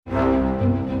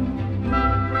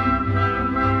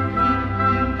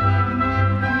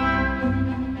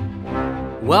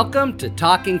Welcome to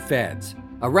Talking Feds,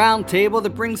 a roundtable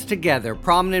that brings together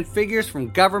prominent figures from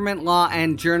government, law,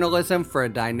 and journalism for a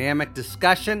dynamic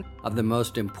discussion of the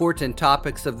most important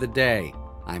topics of the day.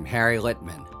 I'm Harry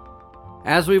Littman.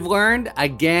 As we've learned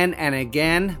again and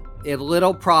again, it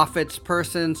little profits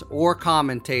persons or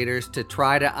commentators to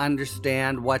try to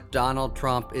understand what Donald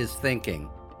Trump is thinking.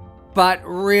 But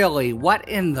really, what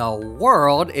in the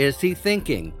world is he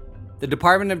thinking? The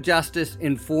Department of Justice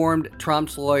informed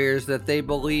Trump's lawyers that they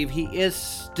believe he is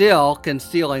still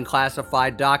concealing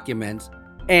classified documents,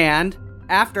 and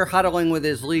after huddling with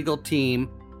his legal team,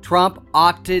 Trump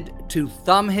opted to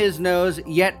thumb his nose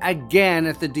yet again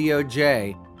at the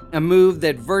DOJ, a move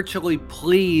that virtually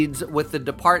pleads with the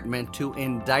department to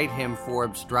indict him for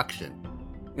obstruction.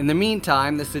 In the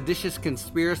meantime, the seditious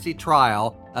conspiracy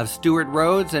trial of Stewart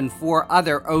Rhodes and 4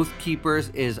 other Oath Keepers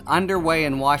is underway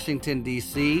in Washington,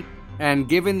 D.C., and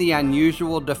given the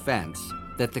unusual defense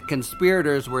that the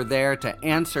conspirators were there to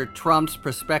answer Trump's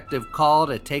prospective call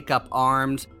to take up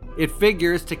arms, it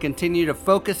figures to continue to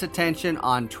focus attention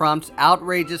on Trump's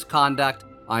outrageous conduct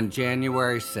on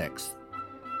January 6th.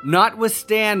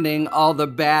 Notwithstanding all the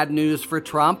bad news for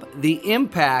Trump, the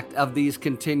impact of these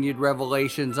continued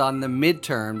revelations on the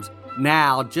midterms,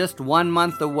 now just 1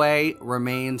 month away,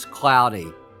 remains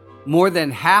cloudy. More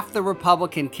than half the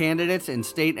Republican candidates in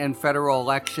state and federal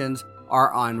elections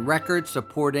are on record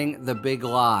supporting the big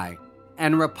lie.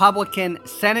 And Republican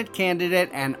Senate candidate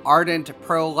and ardent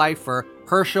pro-lifer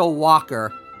Herschel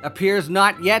Walker appears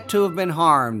not yet to have been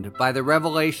harmed by the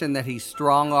revelation that he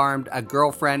strong-armed a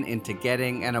girlfriend into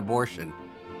getting an abortion.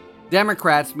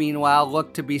 Democrats, meanwhile,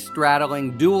 look to be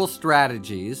straddling dual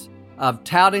strategies of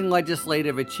touting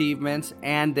legislative achievements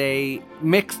and a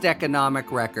mixed economic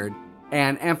record,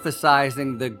 and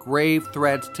emphasizing the grave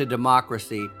threats to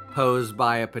democracy posed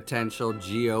by a potential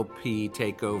GOP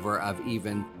takeover of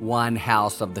even one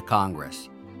house of the Congress.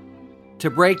 To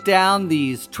break down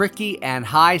these tricky and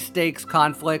high-stakes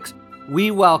conflicts, we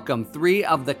welcome 3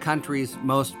 of the country's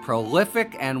most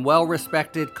prolific and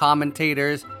well-respected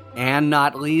commentators, and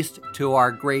not least, to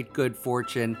our great good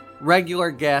fortune,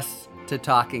 regular guests to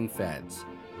Talking Feds.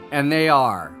 And they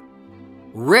are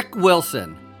Rick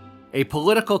Wilson, a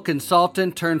political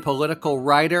consultant turned political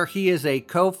writer. He is a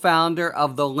co-founder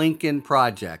of the Lincoln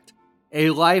Project, a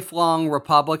lifelong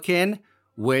Republican,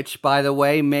 which, by the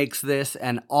way, makes this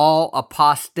an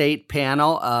all-apostate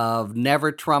panel of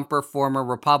never-Trumper former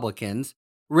Republicans.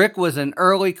 Rick was an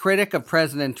early critic of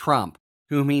President Trump,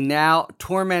 whom he now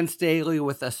torments daily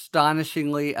with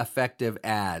astonishingly effective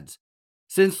ads.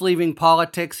 Since leaving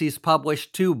politics, he's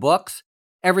published 2 books,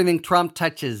 Everything Trump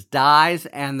Touches Dies,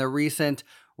 and the recent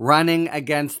Running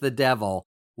Against the Devil.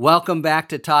 Welcome back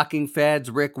to Talking Feds,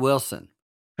 Rick Wilson.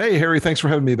 Hey, Harry, thanks for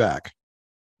having me back.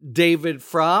 David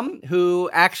Frum, who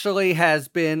actually has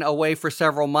been away for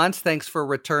several months. Thanks for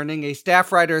returning. A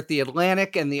staff writer at The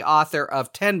Atlantic and the author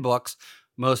of 10 books,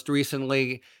 most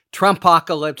recently,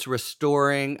 Trumpocalypse: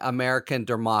 Restoring American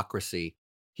Democracy.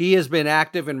 He has been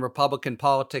active in Republican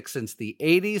politics since the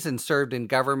 80s and served in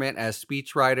government as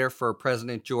speechwriter for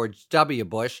President George W.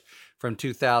 Bush from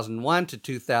 2001 to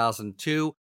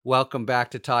 2002. Welcome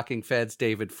back to Talking Feds,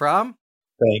 David Frum.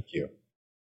 Thank you.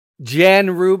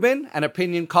 Jen Rubin, an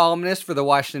opinion columnist for The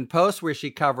Washington Post, where she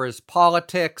covers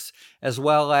politics as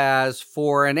well as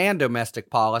foreign and domestic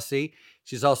policy.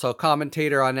 She's also a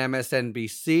commentator on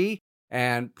MSNBC.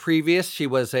 And previous, she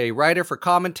was a writer for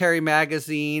Commentary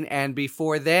magazine, and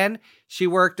before then, she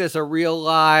worked as a real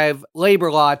live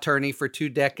labor law attorney for 2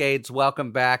 decades.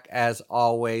 Welcome back, as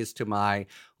always, to my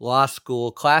law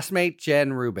school classmate,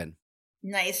 Jen Rubin.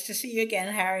 Nice to see you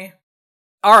again, Harry.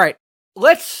 All right,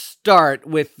 let's start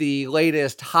with the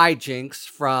latest hijinks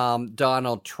from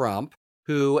Donald Trump,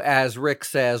 who, as Rick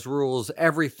says, rules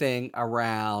everything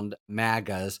around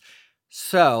MAGAs.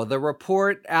 So the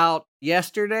report out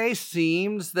yesterday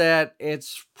seems that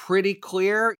it's pretty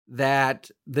clear that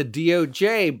the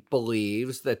DOJ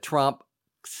believes that Trump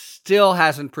still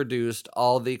hasn't produced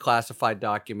all the classified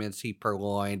documents he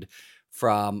purloined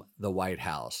from the White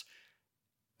House.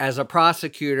 As a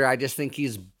prosecutor, I just think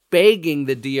he's begging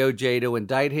the DOJ to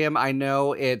indict him. I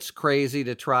know it's crazy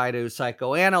to try to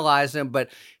psychoanalyze him, but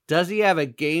does he have a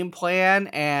game plan?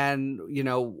 And,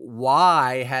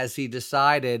 why has he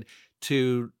decided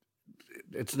to,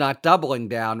 it's not doubling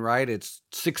down, right? It's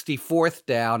 64th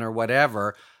down or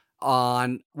whatever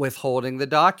on withholding the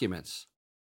documents?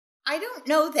 I don't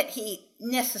know that he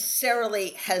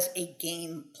necessarily has a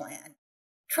game plan.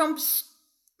 Trump's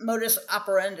modus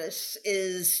operandus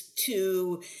is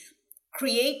to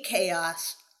create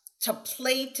chaos, to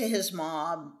play to his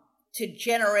mob, to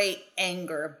generate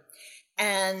anger,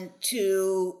 and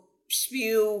to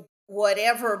spew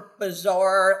whatever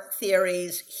bizarre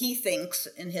theories he thinks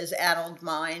in his addled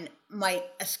mind might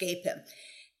escape him.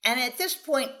 And at this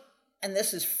point, and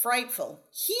this is frightful,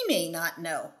 he may not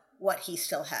know what he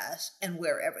still has and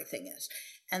where everything is.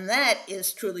 And that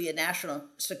is truly a national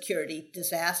security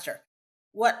disaster.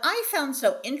 What I found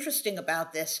so interesting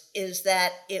about this is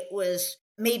that it was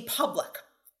made public.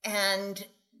 And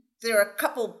there are a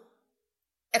couple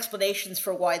explanations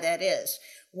for why that is.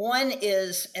 One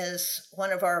is, as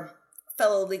one of our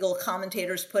fellow legal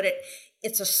commentators put it,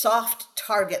 it's a soft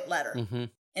target letter. Mm-hmm.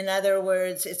 In other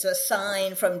words, it's a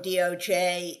sign from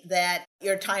DOJ that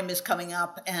your time is coming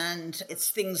up, and it's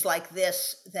things like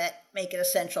this that make it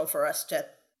essential for us to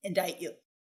indict you.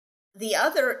 The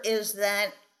other is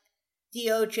that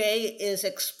DOJ is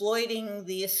exploiting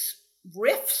these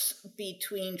rifts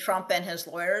between Trump and his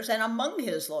lawyers and among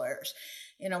his lawyers.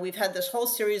 You know, we've had this whole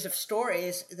series of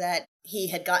stories that he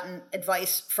had gotten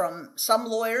advice from some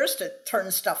lawyers to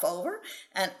turn stuff over,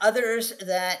 and others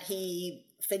that he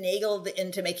finagled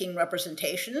into making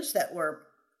representations that were,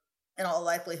 in all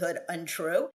likelihood,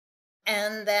 untrue.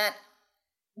 And that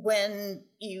when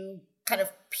you kind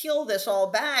of peel this all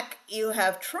back, you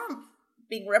have Trump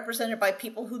being represented by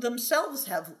people who themselves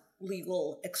have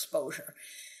legal exposure.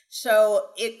 So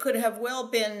it could have well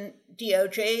been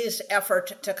DOJ's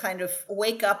effort to kind of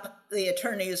wake up the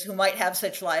attorneys who might have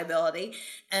such liability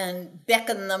and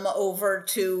beckon them over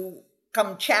to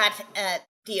come chat at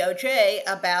DOJ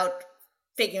about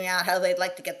figuring out how they'd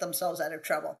like to get themselves out of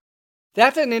trouble.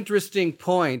 That's an interesting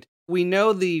point. We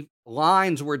know the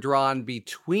lines were drawn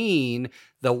between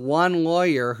the one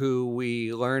lawyer who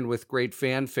we learned with great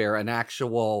fanfare, an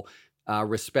actual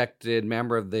respected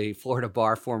member of the Florida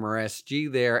bar, former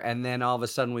SG there, and then all of a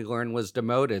sudden we learned was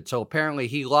demoted. So apparently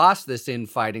he lost this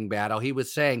infighting battle. He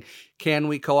was saying, can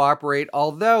we cooperate?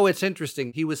 Although it's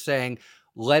interesting, he was saying,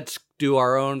 let's do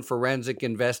our own forensic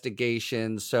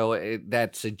investigation. So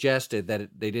that suggested that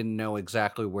they didn't know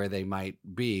exactly where they might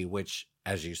be, which,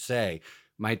 as you say,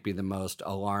 might be the most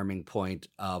alarming point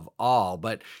of all.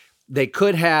 But they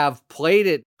could have played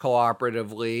it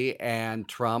cooperatively, and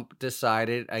Trump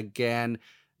decided again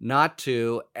not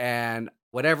to. And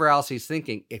whatever else he's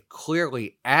thinking, it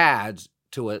clearly adds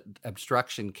to an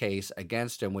obstruction case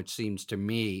against him, which seems to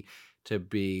me to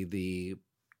be the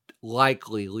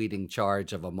likely leading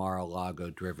charge of a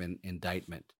Mar-a-Lago-driven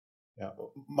indictment. Yeah,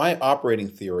 my operating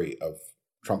theory of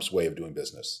Trump's way of doing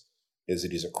business is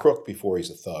that he's a crook before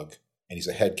he's a thug, and he's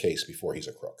a head case before he's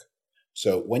a crook.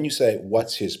 So when you say,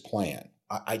 what's his plan?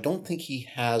 I don't think he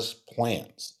has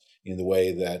plans in the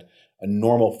way that a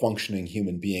normal functioning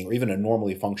human being, or even a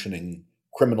normally functioning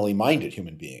criminally minded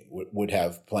human being would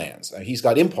have plans. He's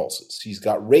got impulses, he's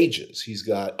got rages, he's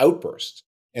got outbursts.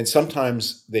 And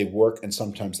sometimes they work and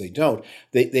sometimes they don't.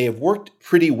 They have worked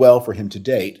pretty well for him to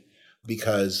date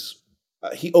because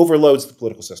he overloads the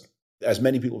political system. As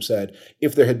many people have said,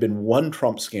 if there had been one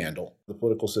Trump scandal, the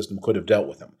political system could have dealt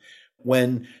with him.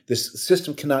 When this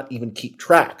system cannot even keep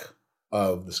track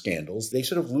of the scandals, they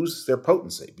sort of lose their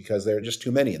potency because there are just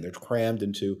too many and they're crammed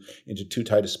into too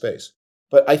tight a space.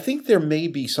 But I think there may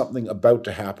be something about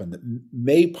to happen that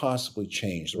may possibly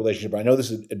change the relationship. I know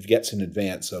this gets in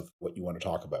advance of what you want to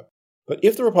talk about. But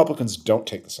if the Republicans don't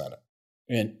take the Senate,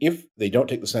 and if they don't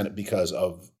take the Senate because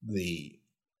of the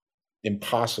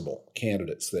impossible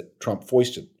candidates that Trump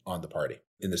foisted on the party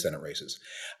in the Senate races,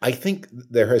 I think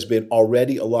there has been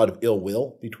already a lot of ill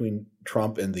will between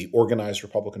Trump and the organized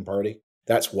Republican Party.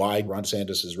 That's why Ron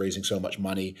DeSantis is raising so much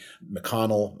money.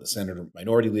 McConnell, the Senator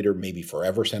Minority Leader, maybe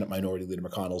forever Senate Minority Leader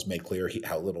McConnell's made clear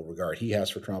how little regard he has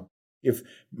for Trump. If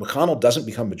McConnell doesn't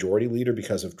become Majority Leader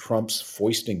because of Trump's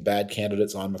foisting bad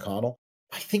candidates on McConnell,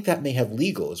 I think that may have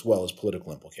legal as well as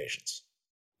political implications.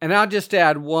 And I'll just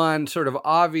add one sort of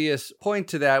obvious point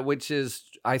to that, which is,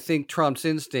 I think, Trump's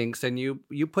instincts, and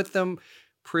you put them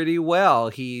pretty well.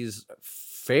 He's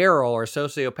feral or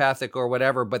sociopathic or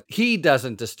whatever, but he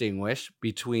doesn't distinguish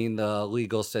between the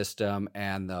legal system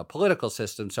and the political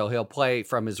system. So he'll play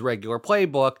from his regular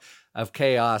playbook of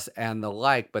chaos and the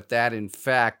like, but that in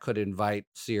fact could invite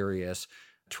serious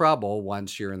trouble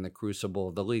once you're in the crucible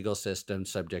of the legal system,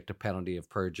 subject to penalty of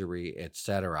perjury,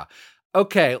 etc.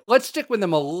 Okay, let's stick with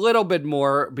them a little bit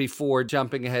more before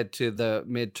jumping ahead to the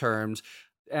midterms,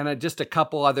 and just a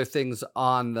couple other things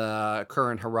on the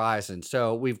current horizon.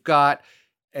 So we've got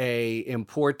a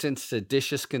important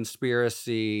seditious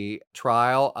conspiracy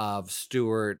trial of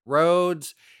Stewart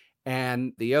Rhodes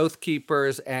and the Oath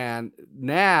Keepers, and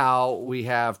now we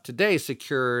have today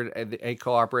secured a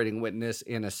cooperating witness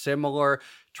in a similar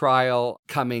trial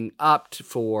coming up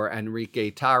for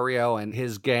Enrique Tarrio and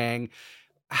his gang.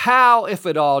 How, if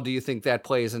at all, do you think that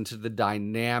plays into the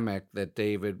dynamic that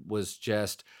David was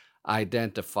just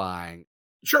identifying?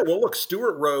 Sure. Well, look,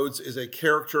 Stuart Rhodes is a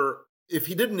character. If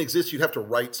he didn't exist, you'd have to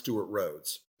write Stuart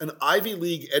Rhodes, an Ivy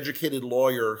League educated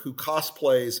lawyer who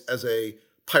cosplays as a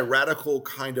piratical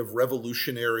kind of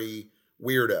revolutionary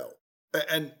weirdo.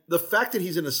 And the fact that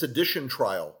he's in a sedition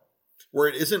trial where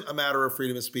it isn't a matter of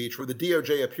freedom of speech, where the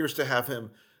DOJ appears to have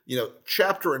him,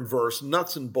 chapter and verse,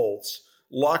 nuts and bolts,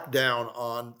 locked down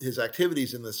on his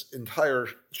activities in this entire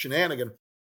shenanigan,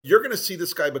 you're going to see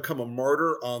this guy become a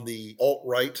martyr on the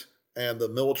alt-right and the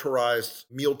militarized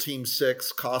Meal Team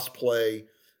 6 cosplay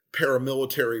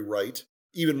paramilitary right,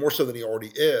 even more so than he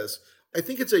already is. I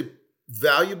think it's a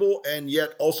valuable and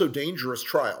yet also dangerous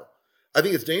trial. I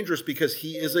think it's dangerous because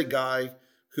he is a guy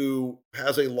who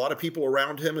has a lot of people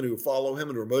around him and who follow him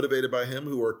and who are motivated by him,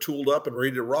 who are tooled up and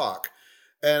ready to rock.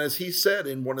 And as he said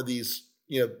in one of these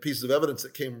pieces of evidence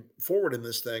that came forward in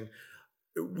this thing,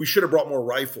 we should have brought more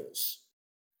rifles.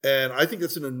 And I think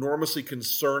that's an enormously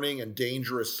concerning and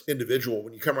dangerous individual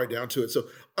when you come right down to it. So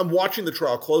I'm watching the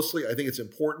trial closely. I think it's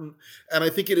important. And I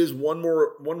think it is one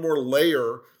more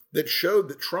layer that showed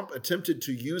that Trump attempted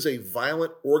to use a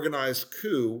violent, organized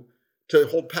coup to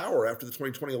hold power after the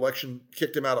 2020 election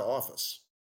kicked him out of office.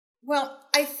 Well,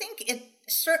 I think it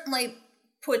certainly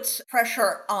puts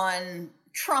pressure on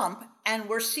Trump, and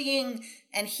we're seeing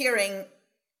and hearing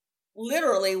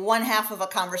literally one half of a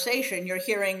conversation. You're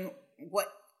hearing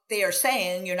what they are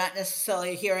saying. You're not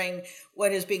necessarily hearing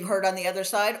what is being heard on the other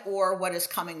side or what is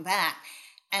coming back.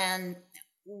 And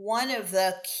one of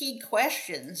the key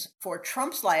questions for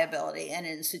Trump's liability and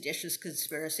in seditious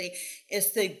conspiracy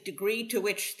is the degree to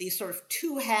which these sort of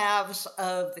two halves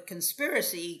of the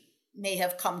conspiracy may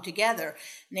have come together,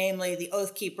 namely the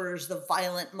Oath Keepers, the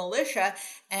violent militia,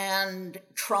 and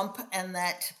Trump and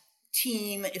that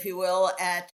team, if you will,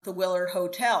 at the Willard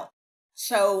Hotel.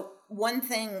 So one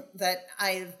thing that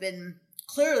I've been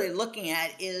clearly looking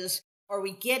at is, are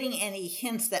we getting any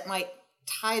hints that might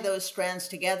tie those strands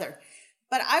together?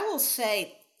 But I will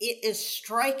say it is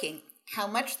striking how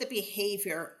much the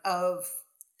behavior of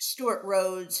Stuart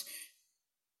Rhodes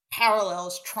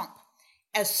parallels Trump.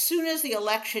 As soon as the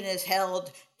election is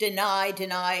held, deny,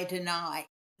 deny, deny.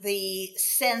 The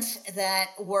sense that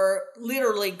we're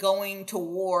literally going to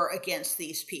war against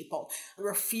these people, the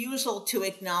refusal to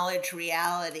acknowledge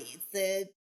reality, the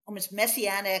almost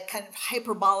messianic kind of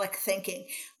hyperbolic thinking.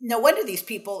 No wonder these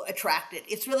people attracted.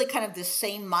 It's really kind of the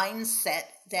same mindset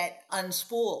that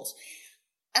unspools.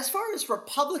 As far as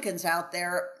Republicans out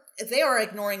there, they are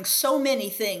ignoring so many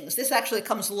things. This actually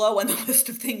comes low on the list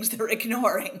of things they're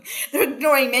ignoring. They're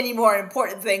ignoring many more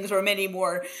important things or many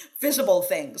more visible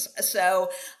things.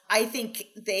 So I think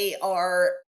they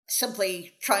are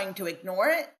simply trying to ignore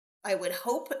it. I would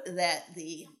hope that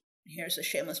here's a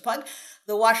shameless plug,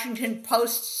 the Washington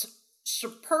Post's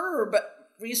superb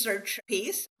research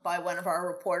piece by one of our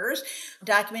reporters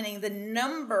documenting the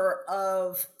number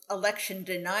of election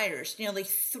deniers, nearly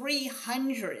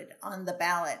 300 on the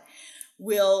ballot,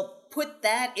 will put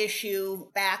that issue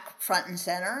back front and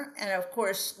center. And of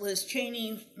course, Liz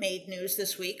Cheney made news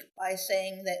this week by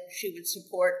saying that she would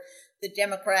support the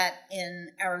Democrat in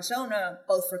Arizona,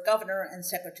 both for governor and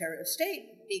secretary of state,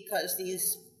 because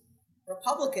these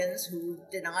Republicans who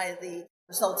deny the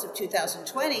results of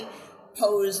 2020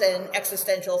 pose an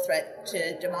existential threat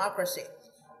to democracy.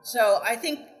 So I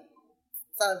think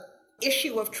the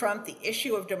issue of Trump, the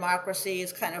issue of democracy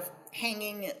is kind of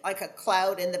hanging like a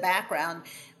cloud in the background.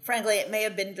 Frankly, it may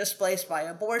have been displaced by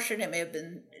abortion. It may have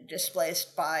been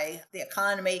displaced by the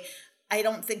economy. I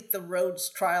don't think the Rhodes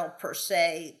trial per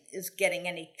se is getting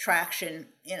any traction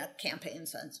in a campaign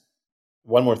sense.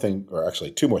 One more thing, or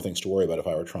actually two more things to worry about if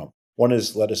I were Trump. One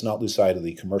is, let us not lose sight of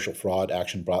the commercial fraud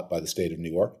action brought by the state of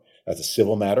New York. That's a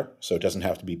civil matter, so it doesn't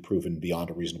have to be proven beyond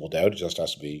a reasonable doubt. It just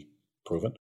has to be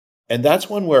proven. And that's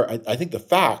one where I think the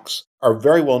facts are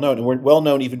very well known, and were well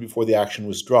known even before the action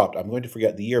was dropped. I'm going to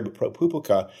forget the year, but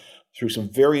ProPublica, through some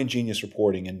very ingenious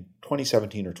reporting in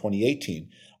 2017 or 2018,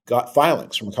 got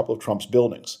filings from a couple of Trump's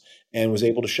buildings and was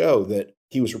able to show that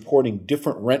he was reporting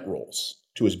different rent rolls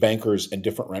to his bankers and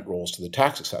different rent rolls to the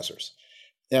tax assessors.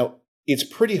 Now, it's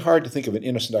pretty hard to think of an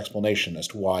innocent explanation as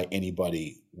to why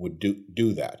anybody would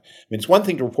do that. I mean, it's one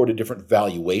thing to report a different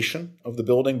valuation of the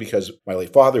building, because my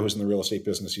late father, who was in the real estate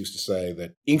business, used to say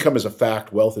that income is a fact,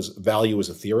 value is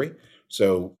a theory.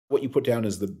 So what you put down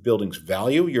as the building's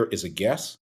value is a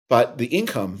guess. But the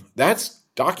income, that's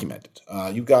documented.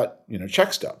 You've got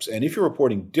check stubs. And if you're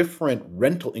reporting different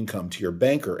rental income to your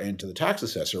banker and to the tax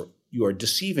assessor, you are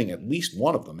deceiving at least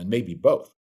one of them and maybe both.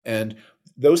 And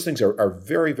those things are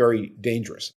very, very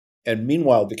dangerous. And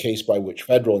meanwhile, the case by which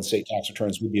federal and state tax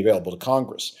returns would be available to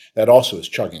Congress, that also is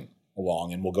chugging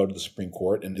along and will go to the Supreme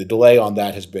Court. And the delay on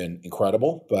that has been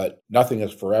incredible, but nothing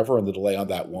is forever, and the delay on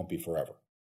that won't be forever.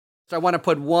 So I want to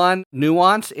put one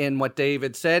nuance in what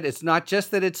David said. It's not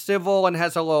just that it's civil and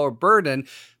has a lower burden,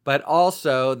 but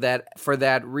also that for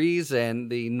that reason,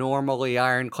 the normally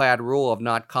ironclad rule of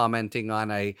not commenting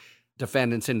on a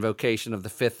defendant's invocation of the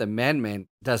Fifth Amendment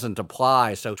doesn't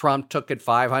apply. So Trump took it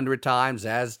 500 times,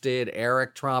 as did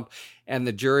Eric Trump, and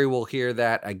the jury will hear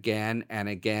that again and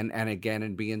again and again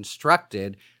and be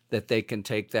instructed that they can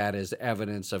take that as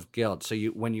evidence of guilt. So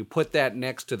when you put that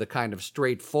next to the kind of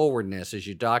straightforwardness as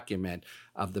you document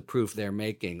of the proof they're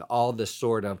making, all the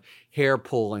sort of hair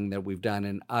pulling that we've done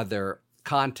in other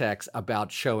contexts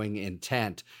about showing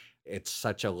intent, it's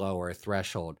such a lower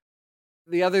threshold.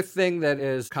 The other thing that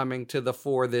is coming to the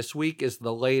fore this week is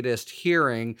the latest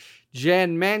hearing.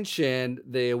 Jen mentioned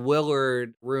the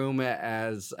Willard room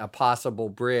as a possible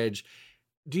bridge.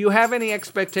 Do you have any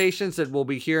expectations that we'll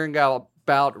be hearing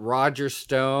about Roger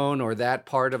Stone or that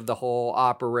part of the whole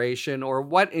operation? Or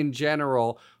what in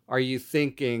general are you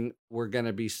thinking we're going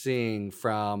to be seeing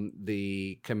from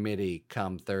the committee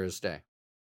come Thursday?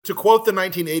 To quote the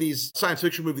 1980s science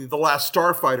fiction movie, The Last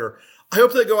Starfighter, I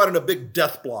hope they go out in a big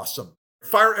death blossom.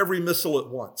 Fire every missile at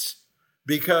once,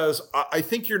 because I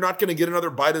think you're not going to get another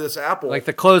bite of this apple. Like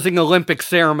the closing Olympic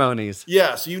ceremonies.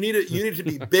 Yes, you need it to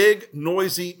be big,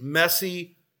 noisy,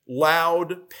 messy,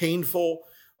 loud, painful,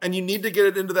 and you need to get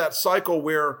it into that cycle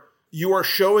where you are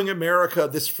showing America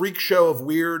this freak show of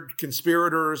weird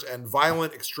conspirators and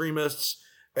violent extremists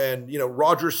and,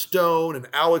 Roger Stone and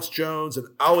Alex Jones and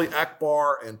Ali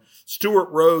Akbar and Stuart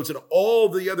Rhodes and all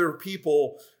the other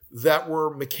people that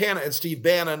were and Steve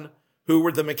Bannon, who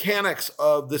were the mechanics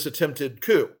of this attempted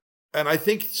coup. And I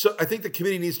think the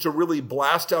committee needs to really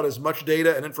blast out as much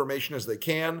data and information as they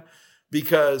can,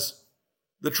 because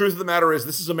the truth of the matter is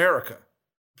this is America.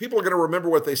 People are going to remember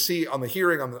what they see on the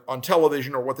hearing on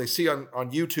television or what they see on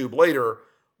YouTube later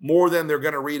more than they're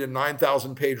going to read a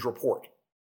 9,000-page report.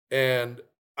 And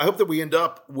I hope that we end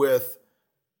up with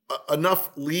enough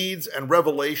leads and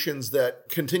revelations that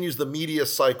continues the media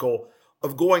cycle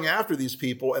of going after these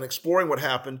people and exploring what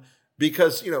happened.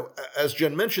 Because, as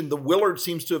Jen mentioned, the Willard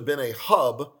seems to have been a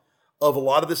hub of a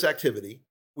lot of this activity.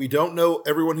 We don't know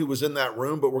everyone who was in that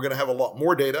room, but we're going to have a lot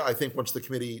more data, I think, once the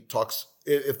committee talks,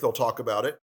 if they'll talk about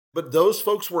it. But those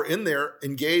folks were in there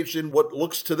engaged in what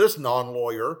looks to this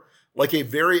non-lawyer like a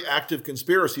very active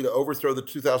conspiracy to overthrow the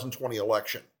 2020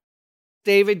 election.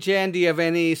 David, Jen, do you have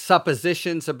any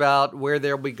suppositions about where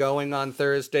they'll be going on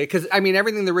Thursday? Because,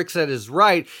 everything that Rick said is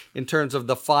right in terms of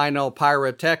the final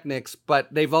pyrotechnics,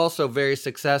 but they've also very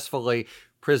successfully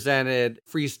presented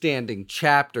freestanding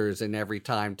chapters in every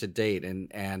time to date.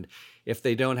 And if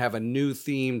they don't have a new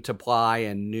theme to apply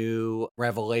and new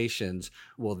revelations,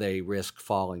 will they risk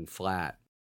falling flat?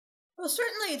 Well,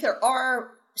 certainly there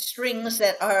are strings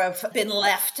that have been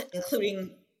left,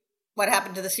 including what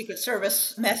happened to the Secret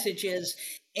Service messages,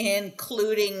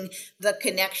 including the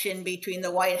connection between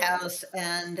the White House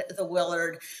and the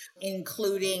Willard,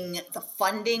 including the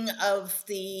funding of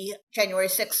the January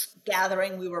 6th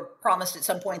gathering. We were promised at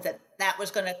some point that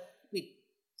was going to be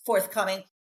forthcoming.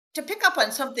 To pick up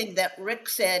on something that Rick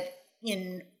said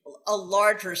in a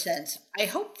larger sense, I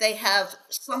hope they have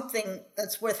something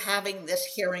that's worth having this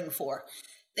hearing for.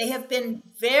 They have been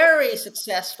very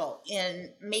successful in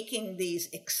making these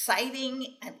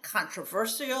exciting and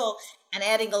controversial and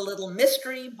adding a little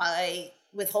mystery by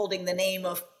withholding the name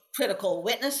of critical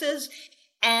witnesses.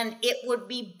 And it would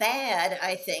be bad,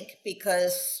 I think,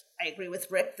 because I agree with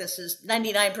Rick,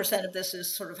 99% of this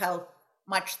is sort of how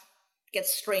much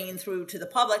gets strained through to the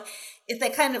public, if they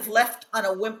kind of left on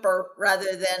a whimper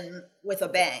rather than with a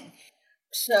bang.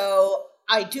 So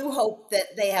I do hope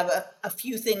that they have a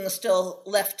few things still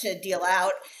left to deal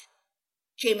out.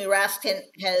 Jamie Raskin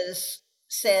has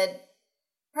said,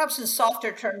 perhaps in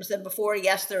softer terms than before,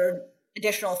 yes, there are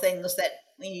additional things that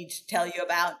we need to tell you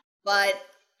about, but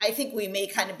I think we may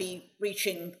kind of be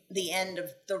reaching the end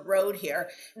of the road here.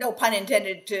 No pun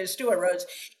intended to Stuart Rhodes.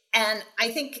 And I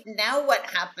think now what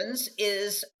happens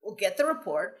is we'll get the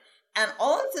report, and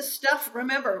all of this stuff,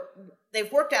 remember, they've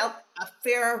worked out a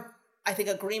fair, I think,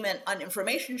 agreement on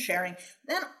information sharing.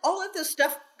 Then all of this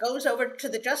stuff goes over to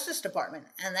the Justice Department,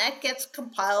 and that gets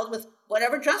compiled with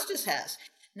whatever Justice has.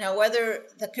 Now, whether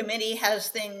the committee has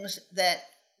things that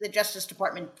the Justice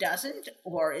Department doesn't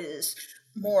or is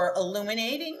more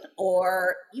illuminating,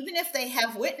 or even if they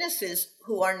have witnesses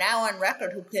who are now on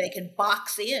record who they can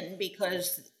box in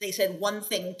because they said one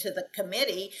thing to the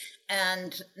committee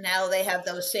and now they have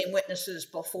those same witnesses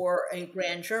before a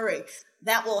grand jury,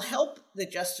 that will help the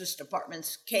Justice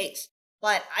Department's case.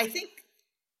 But I think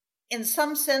in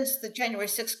some sense, the January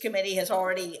 6th committee has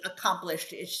already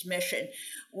accomplished its mission,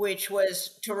 which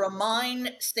was to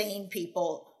remind sane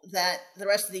people that the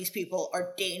rest of these people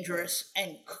are dangerous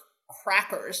and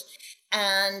crackers,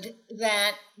 and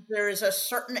that there is a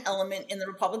certain element in the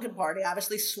Republican Party,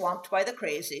 obviously swamped by the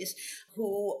crazies,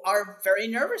 who are very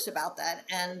nervous about that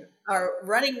and are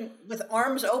running with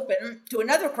arms open to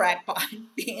another crackpot,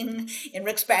 being in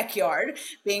Rick's backyard,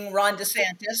 being Ron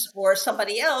DeSantis or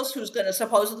somebody else who's going to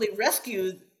supposedly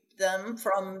rescue them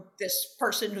from this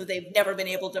person who they've never been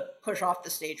able to push off the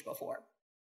stage before.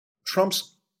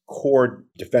 Trump's core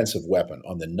defensive weapon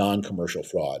on the non-commercial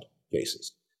fraud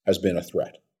cases has been a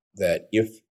threat that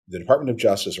if the Department of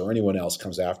Justice or anyone else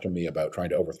comes after me about trying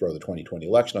to overthrow the 2020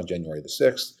 election on January the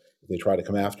 6th, if they try to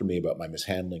come after me about my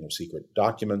mishandling of secret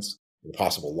documents, the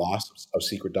possible loss of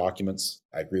secret documents,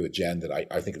 I agree with Jen that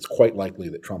I think it's quite likely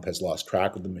that Trump has lost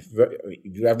track of them. If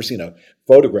you've ever seen a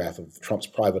photograph of Trump's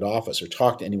private office or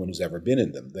talked to anyone who's ever been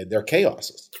in them, they're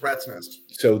chaoses. Rat's nest.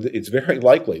 So it's very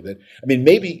likely that,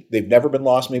 maybe they've never been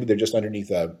lost. Maybe they're just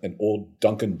underneath an old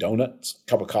Dunkin' Donuts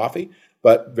cup of coffee.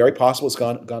 But very possible it's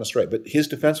gone astray. But his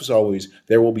defense was always,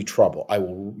 there will be trouble. I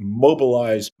will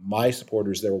mobilize my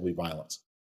supporters. There will be violence.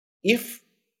 If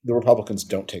the Republicans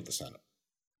don't take the Senate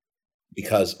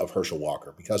because of Herschel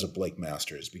Walker, because of Blake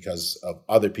Masters, because of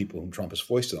other people whom Trump has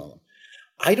foisted on them,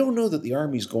 I don't know that the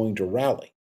Army is going to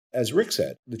rally. As Rick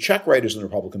said, the check writers in the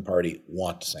Republican Party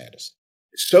want DeSantis.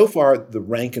 So far, the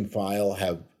rank and file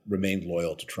have remained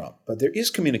loyal to Trump. But there is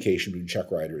communication between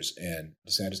check writers and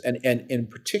DeSantis. And in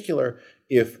particular,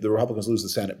 if the Republicans lose the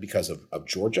Senate because of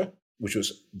Georgia, which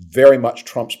was very much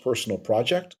Trump's personal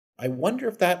project, I wonder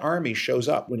if that army shows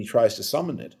up when he tries to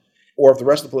summon it. Or if the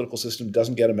rest of the political system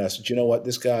doesn't get a message, you know what,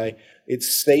 this guy,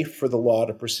 it's safe for the law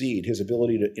to proceed. His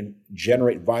ability to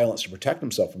generate violence to protect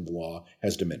himself from the law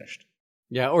has diminished.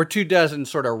 Yeah, or 24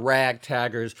 sort of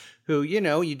ragtaggers who,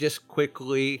 you just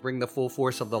quickly bring the full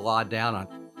force of the law down on.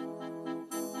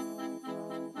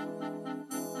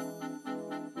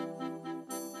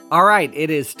 All right, it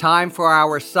is time for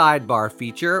our sidebar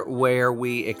feature where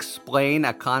we explain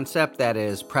a concept that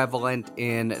is prevalent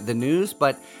in the news,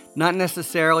 but not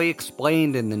necessarily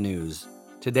explained in the news.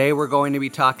 Today we're going to be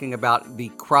talking about the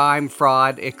crime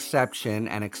fraud exception,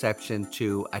 an exception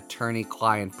to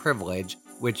attorney-client privilege,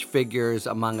 which figures,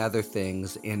 among other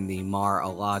things, in the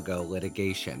Mar-a-Lago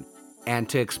litigation. And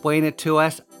to explain it to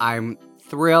us, I'm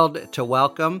thrilled to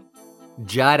welcome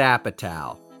Judd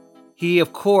Apatow. He,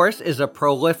 of course, is a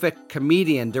prolific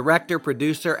comedian, director,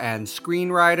 producer, and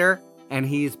screenwriter, and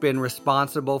he's been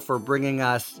responsible for bringing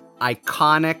us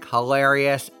iconic,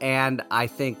 hilarious, and I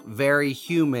think very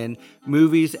human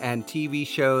movies and TV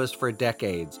shows for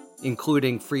decades,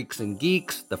 including Freaks and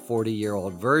Geeks, The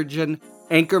 40-Year-Old Virgin,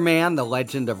 Anchorman, The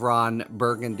Legend of Ron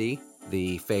Burgundy,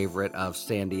 the favorite of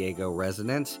San Diego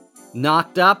residents,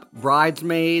 Knocked Up,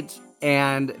 Bridesmaids,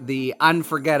 and the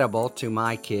unforgettable, to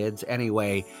my kids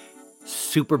anyway,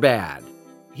 Superbad.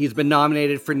 He's been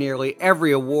nominated for nearly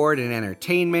every award in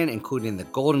entertainment, including the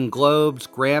Golden Globes,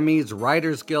 Grammys,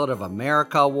 Writers Guild of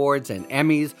America Awards, and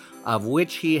Emmys, of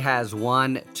which he has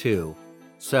won 2.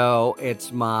 So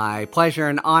it's my pleasure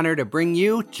and honor to bring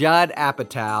you Judd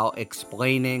Apatow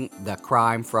explaining the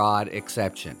crime fraud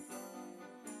exception.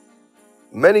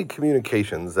 Many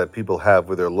communications that people have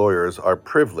with their lawyers are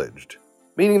privileged,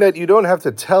 meaning that you don't have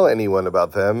to tell anyone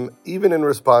about them, even in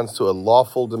response to a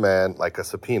lawful demand like a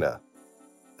subpoena.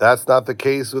 That's not the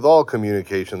case with all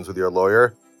communications with your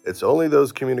lawyer. It's only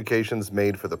those communications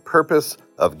made for the purpose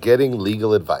of getting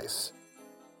legal advice.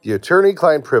 The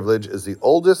attorney-client privilege is the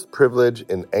oldest privilege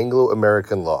in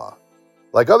Anglo-American law.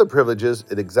 Like other privileges,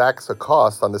 it exacts a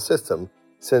cost on the system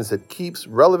since it keeps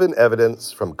relevant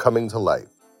evidence from coming to light.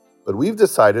 But we've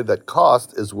decided that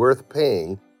cost is worth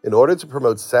paying in order to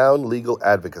promote sound legal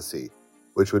advocacy,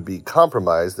 which would be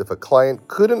compromised if a client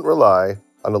couldn't rely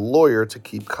on a lawyer to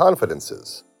keep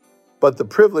confidences. But the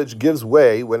privilege gives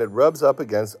way when it rubs up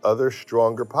against other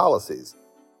stronger policies.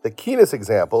 The keenest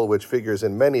example, which figures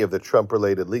in many of the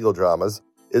Trump-related legal dramas,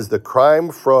 is the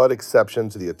crime-fraud exception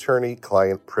to the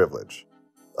attorney-client privilege.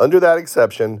 Under that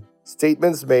exception,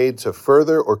 statements made to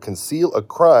further or conceal a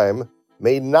crime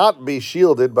may not be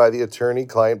shielded by the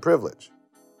attorney-client privilege.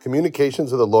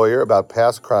 Communications with a lawyer about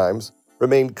past crimes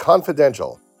remain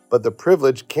confidential, but the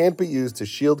privilege can't be used to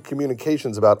shield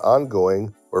communications about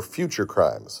ongoing or future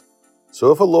crimes. So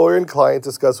if a lawyer and client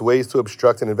discuss ways to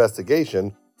obstruct an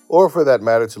investigation, or for that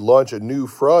matter to launch a new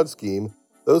fraud scheme,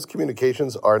 those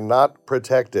communications are not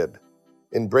protected.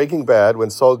 In Breaking Bad, when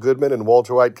Saul Goodman and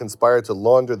Walter White conspired to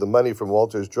launder the money from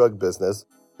Walter's drug business,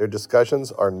 their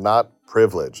discussions are not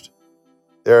privileged.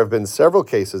 There have been several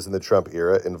cases in the Trump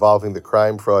era involving the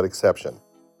crime-fraud exception.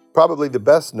 Probably the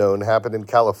best known happened in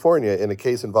California in a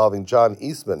case involving John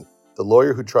Eastman, the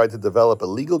lawyer who tried to develop a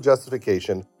legal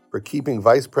justification for keeping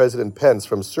Vice President Pence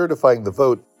from certifying the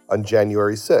vote on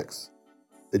January 6.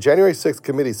 The January 6th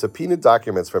committee subpoenaed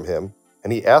documents from him,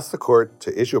 and he asked the court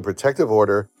to issue a protective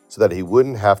order so that he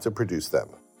wouldn't have to produce them.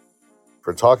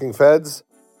 For Talking Feds,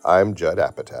 I'm Judd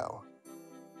Apatow.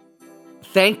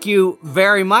 Thank you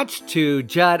very much to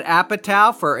Judd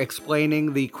Apatow for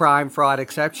explaining the crime-fraud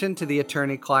exception to the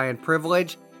attorney-client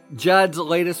privilege. Judd's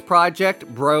latest project,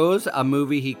 Bros, a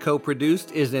movie he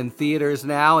co-produced, is in theaters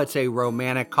now. It's a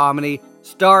romantic comedy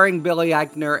starring Billy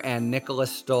Eichner and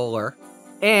Nicholas Stoller.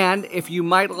 And if you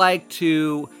might like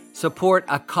to support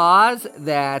a cause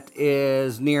that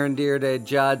is near and dear to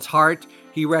Judd's heart,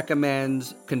 he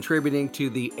recommends contributing to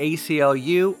the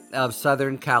ACLU of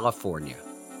Southern California.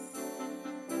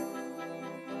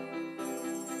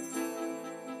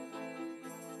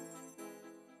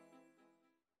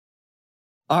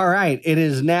 All right, it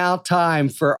is now time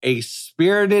for a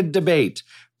spirited debate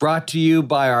brought to you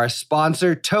by our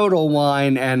sponsor, Total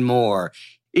Wine and More.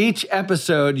 Each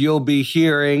episode, you'll be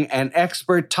hearing an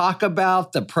expert talk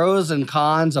about the pros and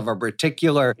cons of a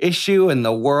particular issue in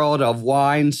the world of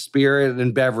wine, spirit,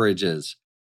 and beverages.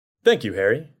 Thank you,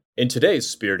 Harry. In today's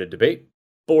spirited debate,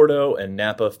 Bordeaux and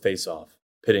Napa face off,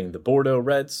 pitting the Bordeaux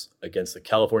Reds against the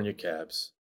California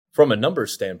Cabs. From a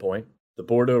numbers standpoint, the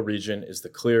Bordeaux region is the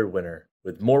clear winner,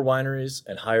 with more wineries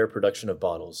and higher production of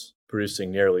bottles,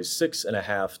 producing nearly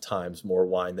 6.5 times more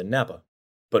wine than Napa.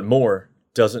 But more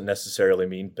doesn't necessarily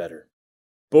mean better.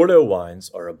 Bordeaux wines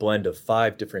are a blend of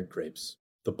 5 different grapes.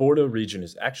 The Bordeaux region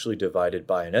is actually divided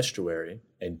by an estuary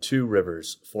and 2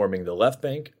 rivers forming the left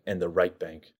bank and the right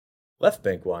bank. Left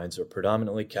bank wines are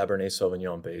predominantly Cabernet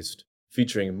Sauvignon based,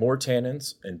 featuring more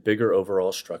tannins and bigger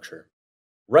overall structure.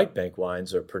 Right bank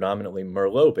wines are predominantly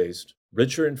Merlot based,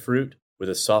 richer in fruit, with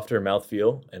a softer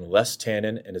mouthfeel and less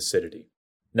tannin and acidity.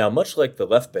 Now, much like the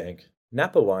left bank,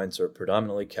 Napa wines are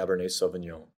predominantly Cabernet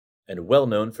Sauvignon, and well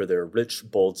known for their rich,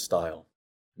 bold style.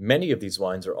 Many of these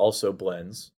wines are also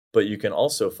blends, but you can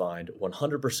also find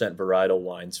 100% varietal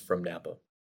wines from Napa.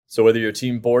 So whether you're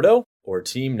Team Bordeaux or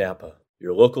Team Napa,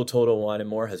 your local Total Wine &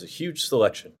 More has a huge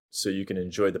selection, so you can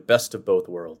enjoy the best of both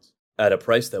worlds, at a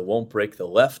price that won't break the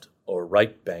left or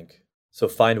right bank. So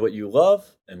find what you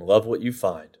love and love what you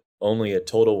find, only at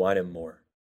Total Wine & More.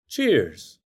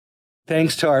 Cheers!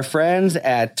 Thanks to our friends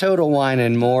at Total Wine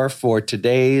and More for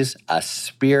today's A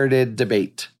Spirited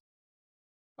Debate.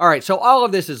 All right, so all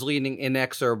of this is leading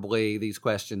inexorably, these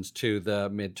questions, to the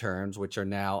midterms, which are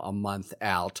now a month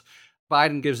out.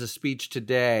 Biden gives a speech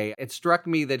today. It struck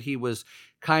me that he was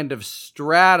kind of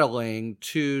straddling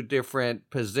 2 different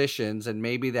positions, and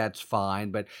maybe that's fine,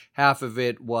 but half of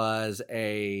it was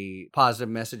a positive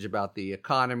message about the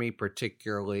economy,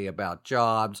 particularly about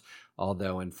jobs,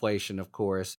 although inflation, of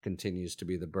course, continues to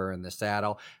be the burr in the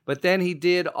saddle. But then he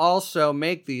did also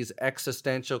make these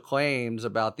existential claims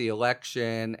about the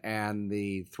election and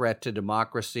the threat to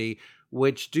democracy,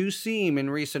 which do seem in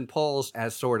recent polls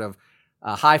as sort of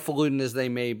highfalutin as they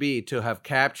may be, to have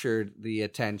captured the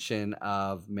attention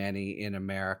of many in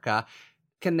America.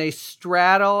 Can they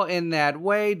straddle in that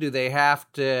way? Do they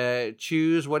have to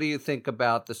choose? What do you think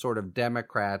about the sort of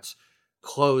Democrats'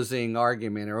 closing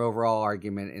argument or overall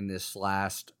argument in this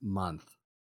last month?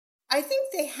 I think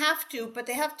they have to, but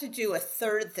they have to do a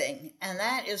third thing, and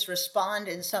that is respond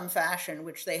in some fashion,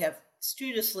 which they have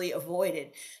studiously avoided,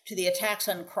 to the attacks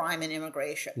on crime and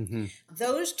immigration. Mm-hmm.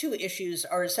 Those 2 issues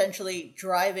are essentially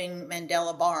driving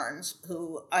Mandela Barnes,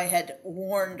 who I had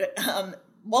warned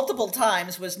multiple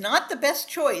times was not the best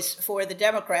choice for the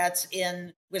Democrats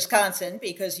in Wisconsin,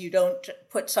 because you don't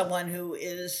put someone who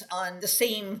is on the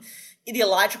same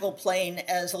ideological plane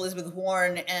as Elizabeth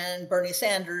Warren and Bernie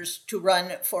Sanders to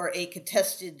run for a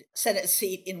contested Senate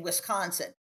seat in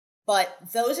Wisconsin. But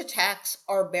those attacks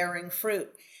are bearing fruit.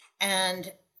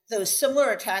 And those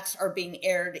similar attacks are being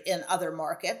aired in other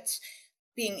markets.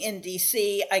 Being in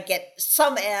D.C., I get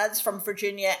some ads from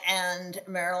Virginia and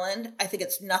Maryland. I think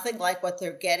it's nothing like what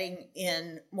they're getting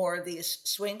in more of these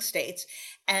swing states.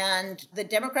 And the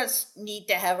Democrats need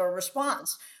to have a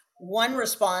response. One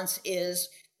response is,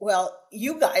 well,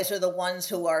 you guys are the ones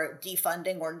who are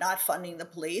defunding or not funding the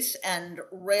police and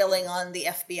railing on the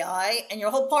FBI, and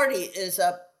your whole party is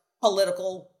a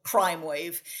political crime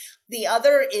wave. The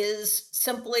other is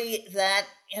simply that,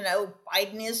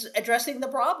 Biden is addressing the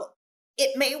problem.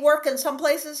 It may work in some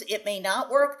places, it may not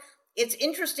work. It's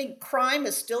interesting, crime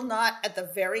is still not at the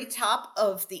very top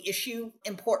of the issue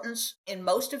importance in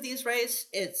most of these races.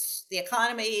 It's the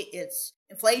economy, it's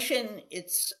inflation,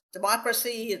 it's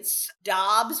democracy, it's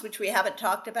Dobbs, which we haven't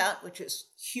talked about, which is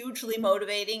hugely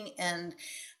motivating. And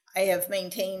I have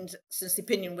maintained since the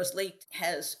opinion was leaked,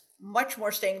 has much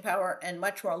more staying power and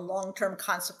much more long-term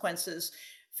consequences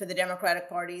for the Democratic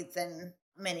Party than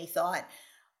many thought.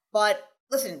 But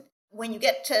listen, when you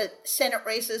get to Senate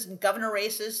races and governor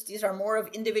races, these are more of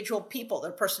individual people,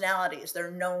 their personalities,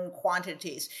 their known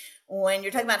quantities. When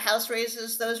you're talking about House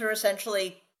races, those are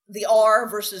essentially the R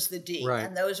versus the D, right.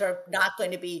 And those are not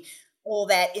going to be all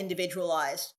that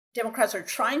individualized. Democrats are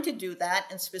trying to do that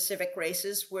in specific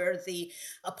races where the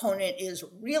opponent is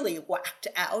really whacked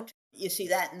out. You see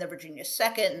that in the Virginia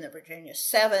 2nd, in the Virginia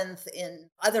 7th, in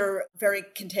other very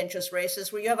contentious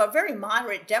races where you have a very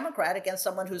moderate Democrat against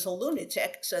someone who's a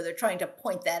lunatic. So they're trying to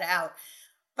point that out.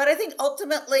 But I think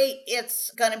ultimately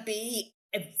it's going to be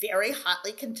a very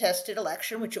hotly contested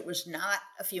election, which it was not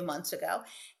a few months ago.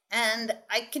 And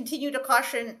I continue to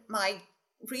caution my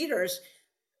readers,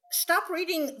 stop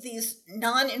reading these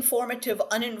non-informative,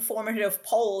 uninformative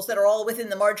polls that are all within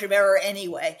the margin of error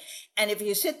anyway. And if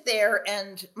you sit there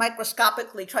and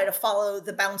microscopically try to follow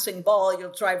the bouncing ball,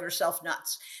 you'll drive yourself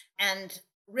nuts. And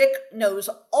Rick knows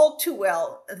all too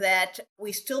well that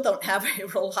we still don't have a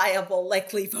reliable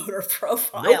likely voter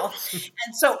profile. Nope.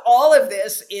 And so all of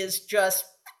this is just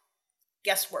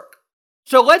guesswork.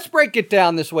 So let's break it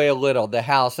down this way a little, the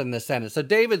House and the Senate. So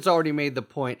David's already made the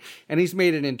point, and he's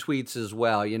made it in tweets as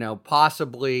well.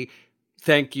 Possibly,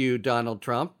 thank you, Donald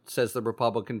Trump, says the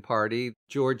Republican Party.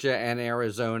 Georgia and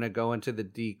Arizona go into the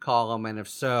D column, and if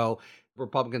so,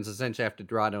 Republicans essentially have to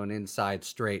draw to an inside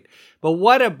straight. But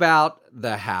what about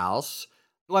the House?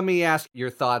 Let me ask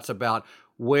your thoughts about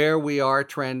where we are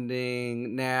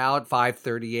trending now.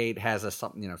 538 has a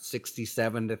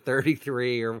 67 to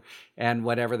 33 and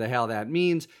whatever the hell that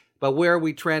means. But where are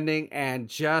we trending, and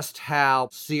just how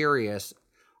serious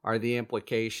are the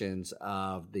implications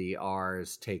of the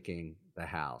R's taking the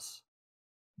House?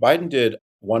 Biden did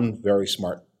one very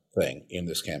smart thing in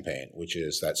this campaign, which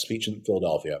is that speech in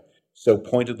Philadelphia, so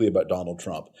pointedly about Donald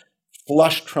Trump,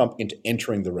 flushed Trump into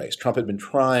entering the race. Trump had been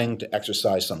trying to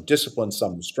exercise some discipline,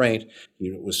 some restraint.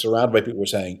 He was surrounded by people who were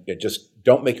saying, just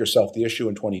don't make yourself the issue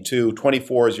in 22.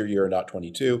 24 is your year, not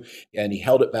 22. And he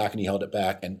held it back and he held it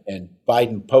back. And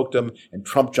Biden poked him and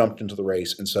Trump jumped into the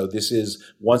race. And so this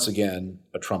is, once again,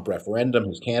 a Trump referendum.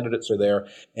 His candidates are there.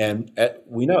 And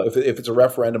we know if it's a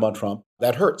referendum on Trump,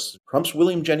 that hurts. Trump's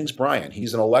William Jennings Bryan.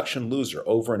 He's an election loser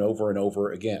over and over and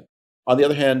over again. On the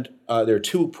other hand, there are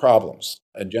two problems,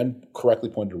 and Jen correctly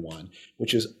pointed to one,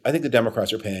 which is I think the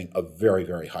Democrats are paying a very,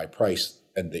 very high price,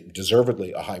 and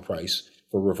deservedly a high price,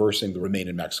 for reversing the Remain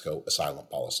in Mexico asylum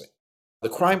policy. The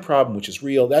crime problem, which is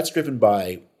real, that's driven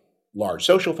by large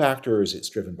social factors, it's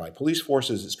driven by police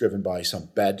forces, it's driven by some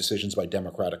bad decisions by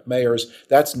Democratic mayors.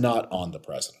 That's not on the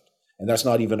president, and that's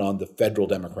not even on the federal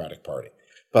Democratic Party.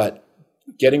 But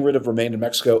getting rid of Remain in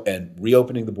Mexico and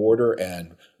reopening the border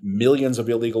and millions of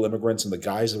illegal immigrants in the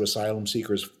guise of asylum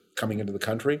seekers coming into the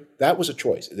country, that was a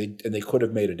choice. They could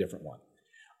have made a different one.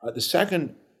 The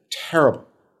second terrible,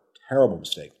 terrible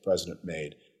mistake the president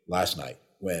made last night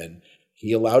when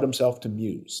he allowed himself to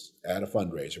muse at a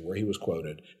fundraiser where he was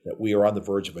quoted that we are on the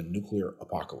verge of a nuclear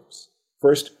apocalypse.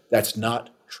 First, that's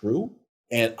not true.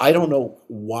 And I don't know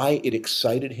why it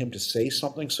excited him to say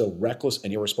something so reckless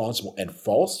and irresponsible and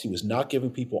false. He was not giving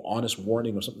people honest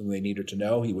warning of something they needed to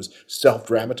know. He was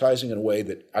self-dramatizing in a way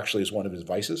that actually is one of his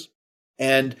vices.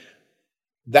 And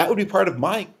that would be part of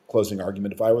my closing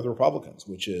argument if I were the Republicans,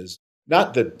 which is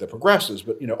not the progressives,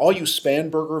 but all you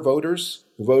Spanberger voters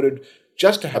who voted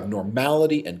just to have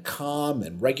normality and calm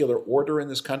and regular order in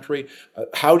this country.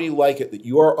 How do you like it that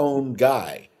your own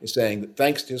guy is saying that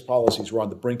thanks to his policies, we're on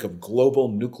the brink of global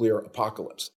nuclear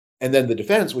apocalypse? And then the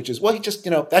defense, which is, well, he just,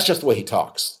 that's just the way he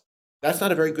talks. That's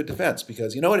not a very good defense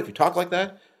because, you know what, if you talk like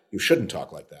that, you shouldn't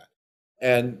talk like that.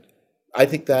 And I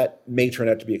think that may turn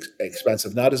out to be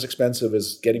expensive, not as expensive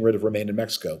as getting rid of Remain in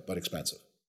Mexico, but expensive.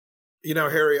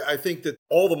 Harry, I think that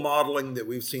all the modeling that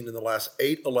we've seen in the last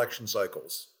 8 election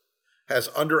cycles has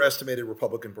underestimated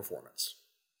Republican performance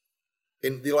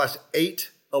in the last 8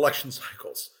 election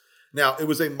cycles. Now, it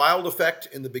was a mild effect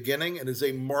in the beginning and is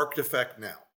a marked effect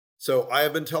now. So I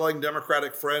have been telling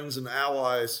Democratic friends and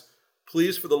allies,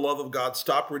 please, for the love of God,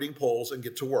 stop reading polls and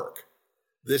get to work.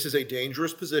 This is a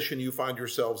dangerous position you find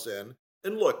yourselves in.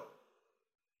 And look,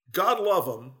 God love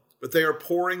them, but they are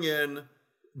pouring in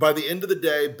By the end of the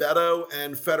day, Beto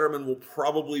and Fetterman will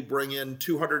probably bring in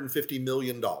 $250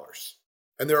 million.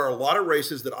 And there are a lot of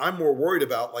races that I'm more worried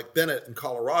about, like Bennett in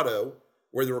Colorado,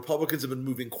 where the Republicans have been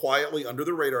moving quietly under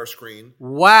the radar screen.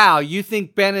 Wow, you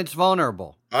think Bennett's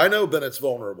vulnerable? I know Bennett's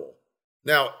vulnerable.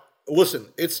 Now, listen,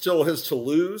 it's still his to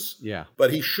lose, Yeah.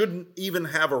 but he shouldn't even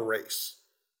have a race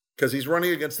because he's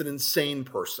running against an insane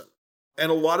person.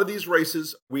 And a lot of these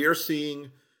races, we are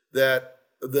seeing that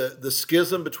the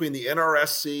schism between the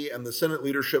NRSC and the Senate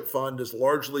Leadership Fund has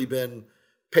largely been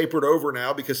papered over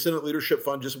now because Senate Leadership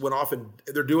Fund just went off and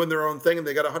they're doing their own thing and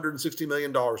they got $160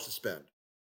 million to spend.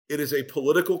 It is a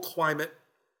political climate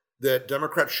that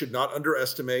Democrats should not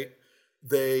underestimate.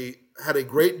 They had a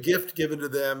great gift given to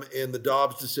them in the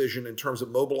Dobbs decision in terms of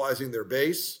mobilizing their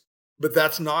base, but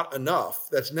that's not enough.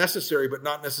 That's necessary, but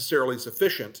not necessarily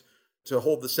sufficient to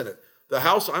hold the Senate. The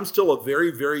House, I'm still a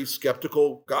very, very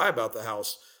skeptical guy about the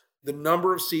House. The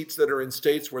number of seats that are in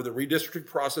states where the redistricting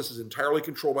process is entirely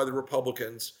controlled by the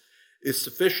Republicans is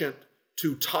sufficient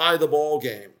to tie the ball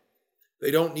game. They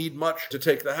don't need much to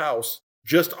take the House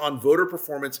just on voter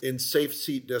performance in safe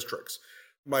seat districts.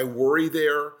 My worry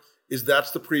there is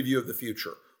that's the preview of the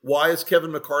future. Why is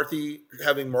Kevin McCarthy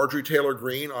having Marjorie Taylor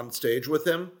Greene on stage with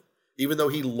him, even though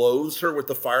he loathes her with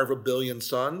the fire of a billion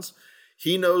suns?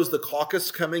 He knows the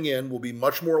caucus coming in will be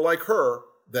much more like her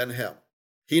than him.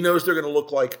 He knows they're going to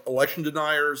look like election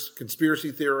deniers,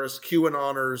 conspiracy theorists,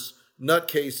 QAnoners,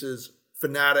 nutcases,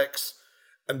 fanatics,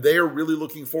 and they are really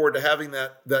looking forward to having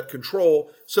that control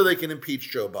so they can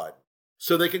impeach Joe Biden,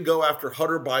 so they can go after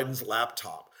Hunter Biden's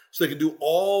laptop, so they can do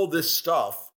all this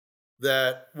stuff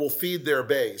that will feed their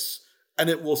base, and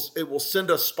it will send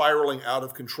us spiraling out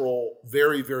of control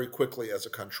very, very quickly as a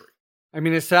country. I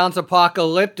mean, it sounds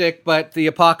apocalyptic, but the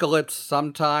apocalypse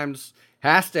sometimes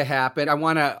has to happen. I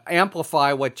want to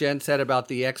amplify what Jen said about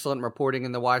the excellent reporting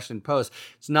in the Washington Post.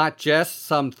 It's not just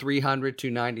some 300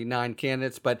 to 99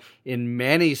 candidates, but in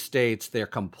many states, they're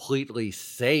completely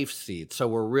safe seats. So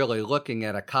we're really looking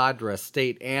at a cadre,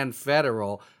 state and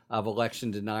federal, of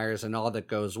election deniers and all that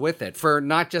goes with it for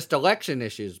not just election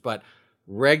issues, but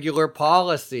regular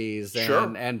policies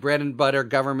and bread and butter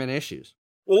government issues.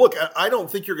 Well, look, I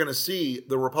don't think you're going to see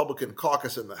the Republican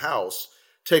caucus in the House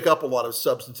take up a lot of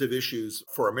substantive issues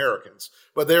for Americans,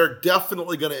 but they're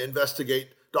definitely going to investigate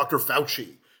Dr.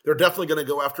 Fauci. They're definitely going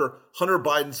to go after Hunter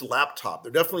Biden's laptop.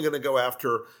 They're definitely going to go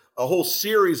after a whole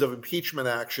series of impeachment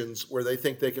actions where they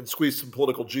think they can squeeze some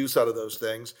political juice out of those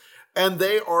things. And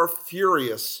they are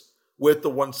furious with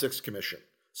the 1-6 Commission.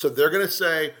 So they're going to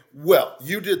say, well,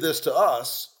 you did this to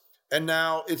us, and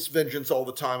now it's vengeance all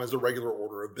the time as a regular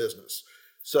order of business.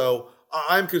 So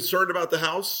I'm concerned about the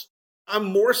House. I'm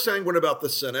more sanguine about the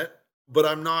Senate, but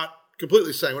I'm not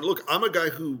completely sanguine. Look, I'm a guy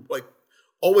who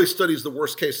always studies the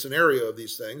worst case scenario of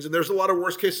these things, and there's a lot of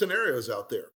worst case scenarios out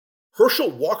there.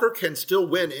 Herschel Walker can still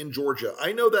win in Georgia.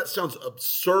 I know that sounds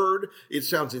absurd. It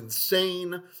sounds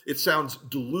insane. It sounds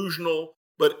delusional,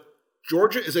 but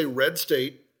Georgia is a red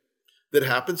state that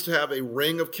happens to have a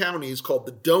ring of counties called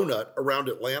the Donut around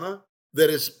Atlanta that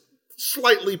is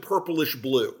slightly purplish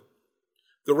blue.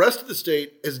 The rest of the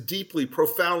state is deeply,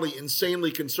 profoundly,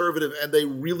 insanely conservative, and they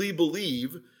really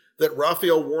believe that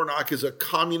Raphael Warnock is a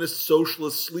communist,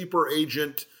 socialist sleeper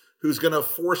agent who's going to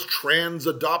force trans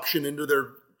adoption into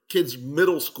their kids'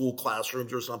 middle school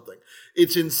classrooms or something.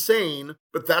 It's insane,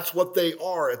 but that's what they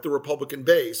are at the Republican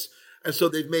base. And so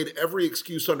they've made every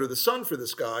excuse under the sun for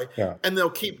this guy, and they'll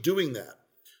keep doing that.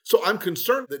 So I'm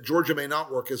concerned that Georgia may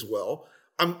not work as well.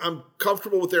 I'm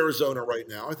comfortable with Arizona right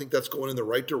now. I think that's going in the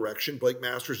right direction. Blake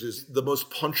Masters is the most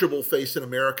punchable face in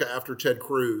America after Ted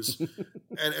Cruz,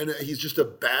 and he's just a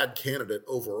bad candidate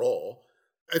overall.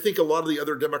 I think a lot of the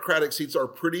other Democratic seats are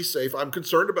pretty safe. I'm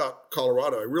concerned about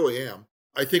Colorado. I really am.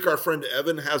 I think our friend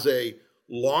Evan has a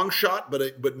long shot,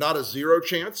 but not a zero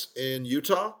chance in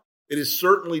Utah. It is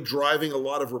certainly driving a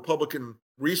lot of Republican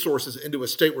resources into a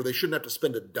state where they shouldn't have to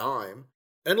spend a dime.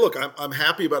 And look, I'm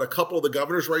happy about a couple of the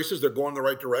governor's races. They're going in the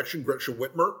right direction. Gretchen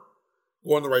Whitmer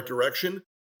going in the right direction.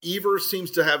 Evers seems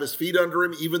to have his feet under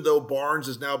him, even though Barnes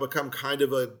has now become kind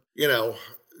of a,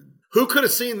 who could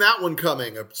have seen that one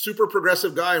coming? A super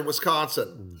progressive guy in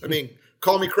Wisconsin. I mean,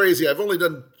 call me crazy. I've only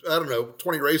done,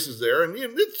 20 races there. And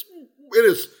it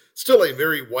is still a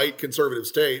very white conservative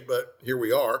state, but here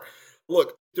we are.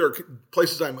 Look, there are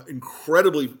places I'm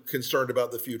incredibly concerned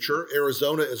about the future.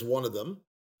 Arizona is one of them.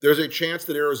 There's a chance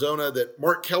that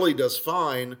Mark Kelly does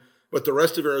fine, but the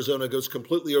rest of Arizona goes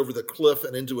completely over the cliff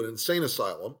and into an insane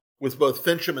asylum, with both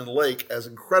Fincham and Lake as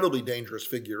incredibly dangerous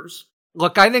figures.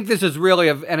 Look, I think this is really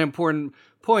an important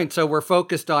point. So we're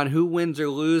focused on who wins or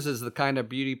loses the kind of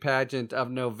beauty pageant of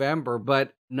November,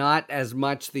 but not as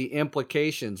much the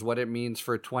implications, what it means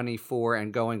for 24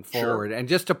 and going forward. Sure. And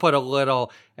just to put a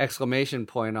little exclamation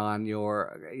point on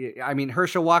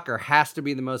Herschel Walker has to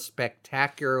be the most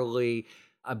spectacularly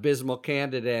abysmal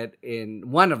candidate in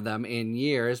one of them in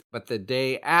years, but the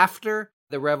day after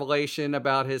the revelation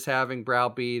about his having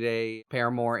browbeat a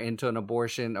paramour into an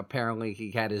abortion, apparently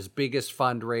he had his biggest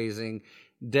fundraising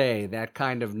day. That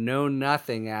kind of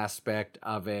know-nothing aspect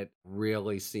of it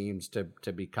really seems to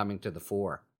be coming to the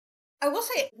fore. I will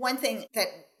say one thing that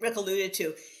Rick alluded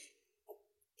to.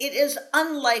 It is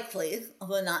unlikely,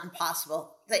 although not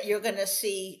impossible, that you're going to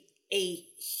see a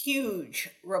huge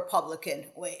Republican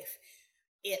wave.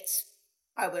 It's,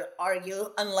 I would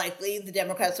argue, unlikely the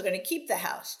Democrats are going to keep the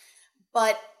House.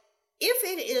 But if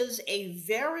it is a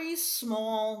very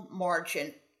small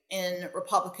margin in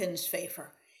Republicans'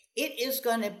 favor, it is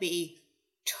going to be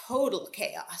total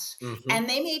chaos. Mm-hmm. And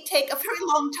they may take a very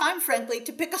long time, frankly,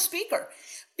 to pick a speaker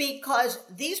because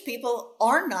these people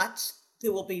are nuts.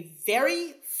 There will be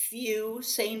very few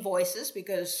sane voices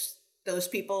because those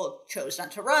people chose not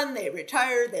to run, they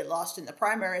retired, they lost in the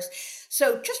primaries.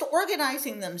 So just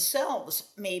organizing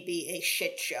themselves may be a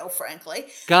shit show, frankly.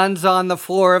 Guns on the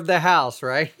floor of the House,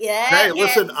 right? Yeah. Hey,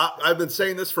 listen, I've been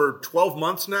saying this for 12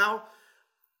 months now.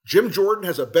 Jim Jordan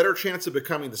has a better chance of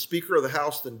becoming the Speaker of the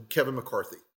House than Kevin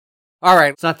McCarthy. All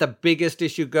right, it's not the biggest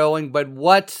issue going, but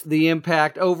what's the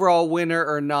impact, overall winner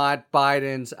or not,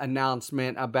 Biden's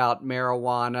announcement about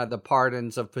marijuana, the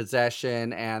pardons of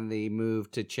possession, and the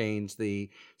move to change the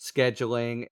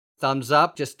scheduling? Thumbs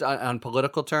up, just on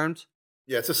political terms?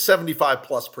 Yeah, it's a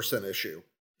 75+% issue.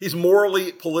 He's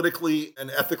morally, politically, and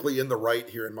ethically in the right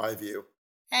here, in my view.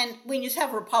 And when you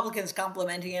have Republicans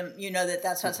complimenting him, you know that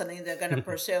that's not something they're going to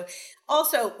pursue.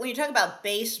 Also, when you talk about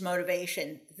base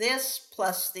motivation, this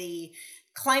plus the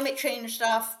climate change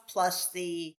stuff, plus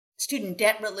the student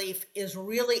debt relief is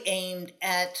really aimed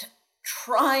at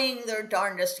trying their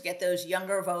darndest to get those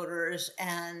younger voters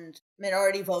and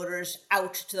minority voters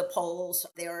out to the polls.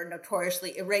 They are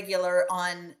notoriously irregular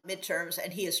on midterms,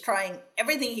 and he is trying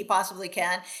everything he possibly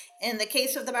can. In the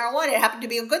case of the marijuana, it happened to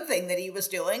be a good thing that he was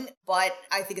doing, but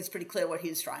I think it's pretty clear what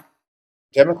he's trying.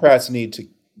 Democrats need to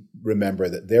remember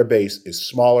that their base is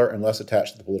smaller and less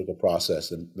attached to the political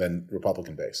process than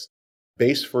Republican base.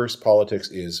 Base-first politics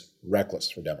is reckless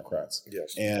for Democrats.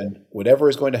 Yes. And whatever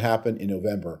is going to happen in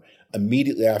November,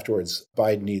 immediately afterwards,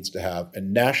 Biden needs to have a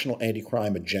national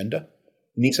anti-crime agenda.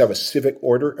 He needs to have a civic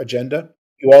order agenda.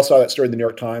 You all saw that story in the New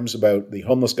York Times about the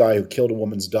homeless guy who killed a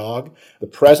woman's dog. The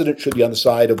president should be on the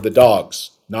side of the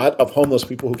dogs, not of homeless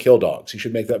people who kill dogs. He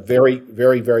should make that very,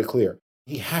 very, very clear.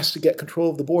 He has to get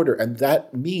control of the border, and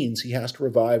that means he has to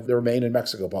revive the Remain in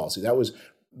Mexico policy. That was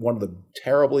one of the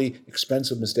terribly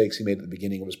expensive mistakes he made at the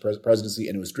beginning of his presidency,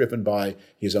 and it was driven by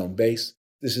his own base.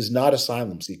 This is not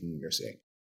asylum seeking you're seeing.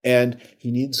 And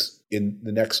he needs, in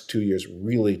the next 2 years,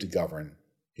 really to govern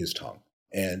his tongue.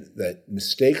 And that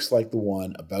mistakes like the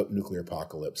one about nuclear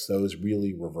apocalypse, those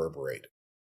really reverberate.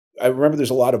 I remember there's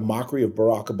a lot of mockery of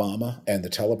Barack Obama and the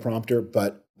teleprompter,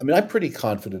 but I'm pretty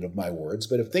confident of my words,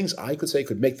 but if things I could say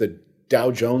could make the Dow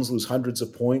Jones lose hundreds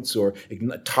of points or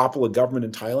topple a government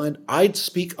in Thailand, I'd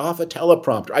speak off a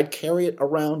teleprompter. I'd carry it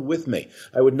around with me.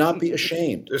 I would not be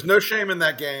ashamed. There's no shame in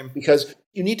that game. Because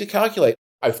you need to calculate.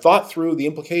 I've thought through the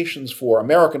implications for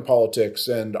American politics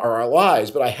and our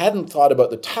allies, but I hadn't thought about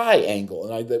the Thai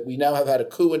angle, and that we now have had a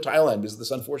coup in Thailand is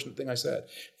this unfortunate thing I said.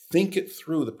 Think it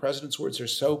through. The president's words are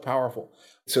so powerful.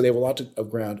 So they have a lot of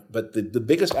ground. But the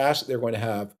biggest asset they're going to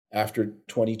have after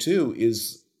 22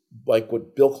 is like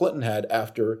what Bill Clinton had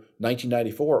after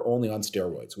 1994, only on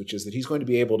steroids, which is that he's going to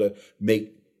be able to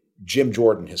make Jim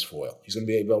Jordan his foil. He's going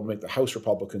to be able to make the House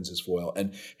Republicans his foil.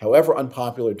 And however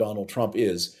unpopular Donald Trump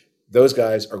is, those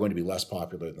guys are going to be less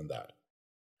popular than that.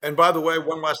 And by the way,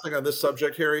 one last thing on this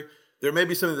subject, Harry, there may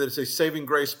be something that is a saving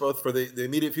grace both for the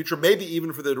immediate future, maybe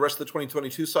even for the rest of the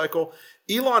 2022 cycle.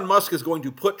 Elon Musk is going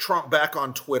to put Trump back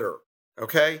on Twitter,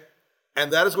 okay?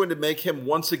 And that is going to make him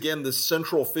once again the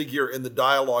central figure in the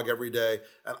dialogue every day.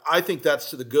 And I think that's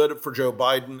to the good for Joe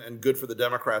Biden and good for the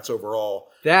Democrats overall.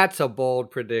 That's a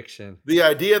bold prediction. The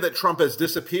idea that Trump has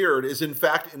disappeared is in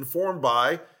fact informed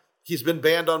by he's been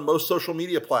banned on most social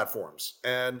media platforms.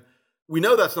 And we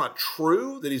know that's not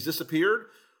true, that he's disappeared,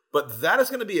 but that is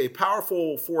going to be a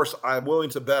powerful force I'm willing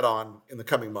to bet on in the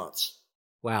coming months.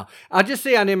 Wow. I'll just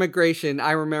say on immigration,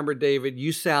 I remember, David,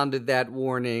 you sounded that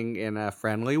warning in a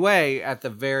friendly way at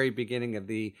the very beginning of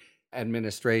the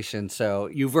administration. So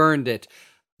you've earned it.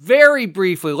 Very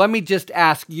briefly, let me just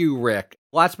ask you, Rick.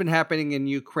 Lots been happening in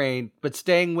Ukraine, but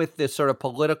staying with this sort of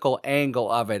political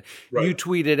angle of it, Right. You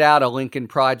tweeted out a Lincoln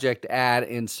Project ad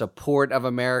in support of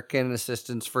American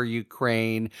assistance for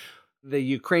Ukraine. The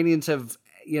Ukrainians have,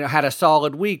 had a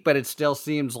solid week, but it still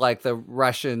seems like the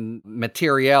Russian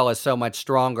materiel is so much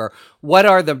stronger. What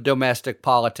are the domestic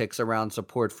politics around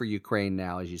support for Ukraine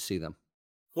now as you see them?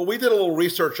 Well, we did a little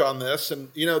research on this, and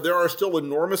there are still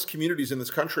enormous communities in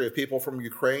this country of people from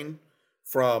Ukraine,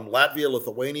 from Latvia,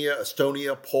 Lithuania,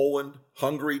 Estonia, Poland,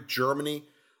 Hungary, Germany,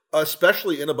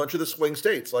 especially in a bunch of the swing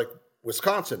states like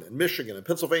Wisconsin and Michigan and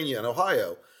Pennsylvania and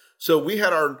Ohio. So we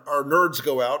had our nerds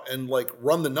go out and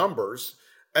run the numbers,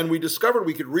 and we discovered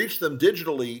we could reach them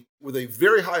digitally with a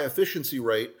very high efficiency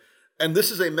rate. And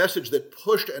this is a message that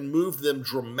pushed and moved them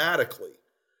dramatically.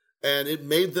 And it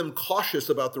made them cautious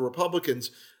about the Republicans,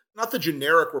 not the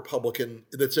generic Republican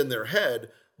that's in their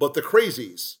head, but the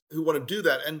crazies who want to do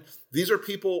that. And these are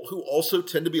people who also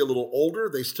tend to be a little older.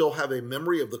 They still have a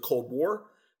memory of the Cold War.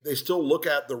 They still look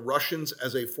at the Russians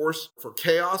as a force for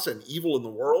chaos and evil in the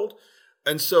world.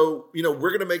 And so, we're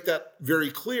going to make that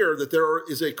very clear that there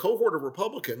is a cohort of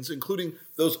Republicans, including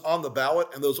those on the ballot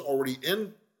and those already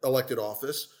in elected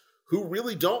office, who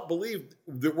really don't believe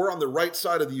that we're on the right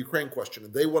side of the Ukraine question,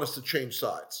 and they want us to change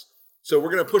sides. So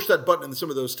we're going to push that button in some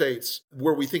of those states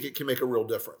where we think it can make a real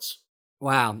difference.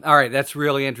 Wow. All right. That's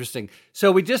really interesting. So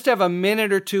we just have a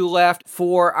minute or two left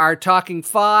for our Talking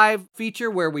 5 feature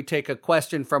where we take a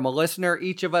question from a listener.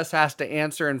 Each of us has to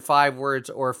answer in 5 words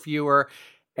or fewer.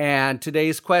 And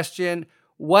today's question,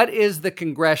 what is the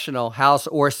congressional, House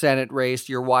or Senate race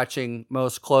you're watching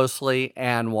most closely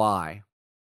and why?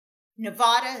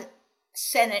 Nevada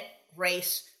Senate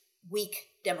race, weak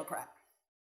Democrat.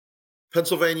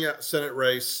 Pennsylvania Senate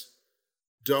race,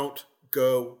 don't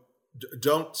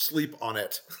sleep on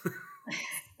it.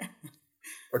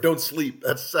 Or don't sleep.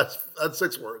 That's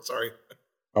 6 words, sorry.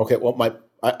 Okay, well,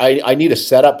 I need a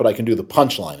setup, but I can do the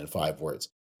punchline in 5 words.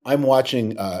 I'm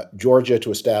watching Georgia to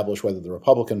establish whether the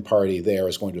Republican Party there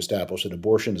is going to establish that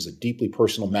abortion is a deeply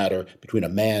personal matter between a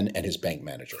man and his bank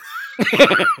manager.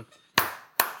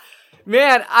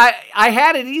 Man, I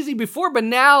had it easy before, but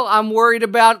now I'm worried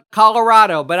about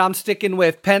Colorado, but I'm sticking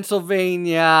with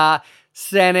Pennsylvania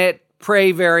Senate.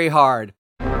 Pray very hard.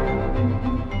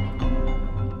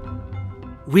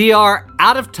 We are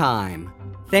out of time.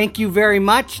 Thank you very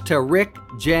much to Rick,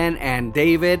 Jen, and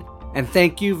David. And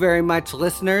thank you very much,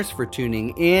 listeners, for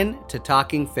tuning in to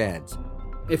Talking Feds.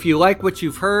 If you like what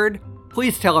you've heard,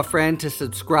 please tell a friend to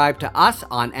subscribe to us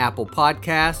on Apple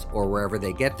Podcasts or wherever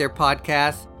they get their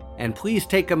podcasts. And please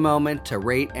take a moment to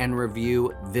rate and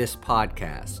review this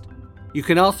podcast. You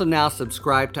can also now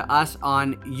subscribe to us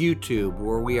on YouTube,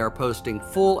 where we are posting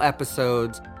full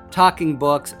episodes, talking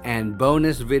books, and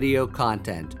bonus video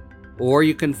content. Or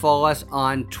you can follow us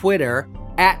on Twitter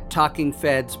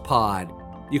 @TalkingFedsPod.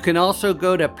 You can also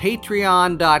go to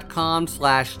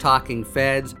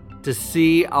patreon.com/TalkingFeds to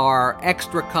see our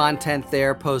extra content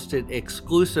there posted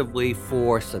exclusively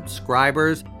for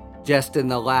subscribers. Just in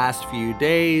the last few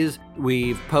days,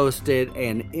 we've posted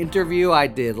an interview I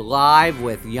did live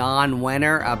with Jan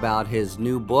Wenner about his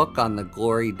new book on the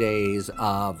glory days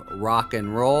of rock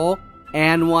and roll,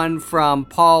 and one from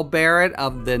Paul Barrett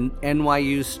of the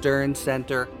NYU Stern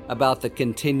Center about the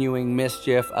continuing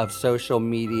mischief of social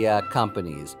media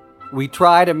companies. We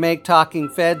try to make Talking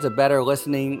Feds a better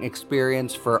listening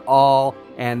experience for all,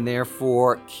 and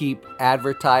therefore keep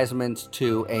advertisements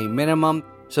to a minimum.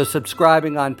 So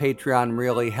subscribing on Patreon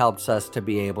really helps us to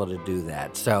be able to do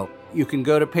that. So you can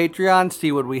go to Patreon,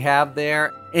 see what we have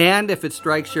there, and if it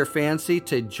strikes your fancy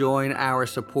to join our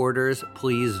supporters,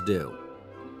 please do.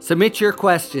 Submit your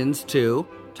questions to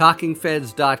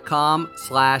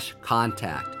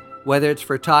talkingfeds.com/contact, whether it's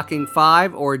for Talking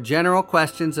 5 or general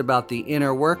questions about the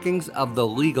inner workings of the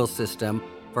legal system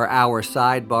for our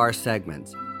sidebar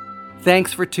segments.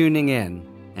 Thanks for tuning in,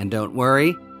 and don't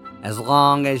worry, as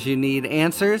long as you need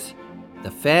answers, the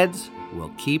feds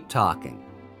will keep talking.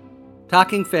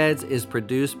 Talking Feds is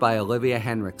produced by Olivia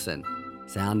Henriksen,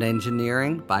 sound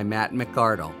engineering by Matt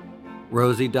McArdle.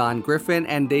 Rosie Dawn Griffin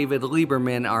and David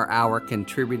Lieberman are our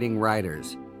contributing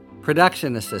writers.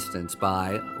 Production assistance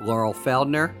by Laurel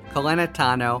Feldner, Kalena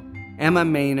Tano, Emma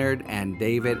Maynard, and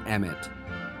David Emmett.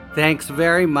 Thanks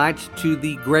very much to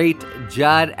the great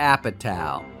Judd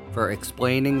Apatow for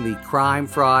explaining the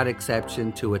crime-fraud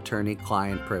exception to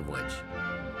attorney-client privilege.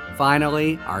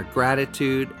 Finally, our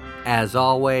gratitude, as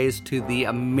always, to the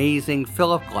amazing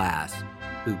Philip Glass,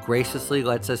 who graciously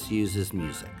lets us use his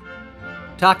music.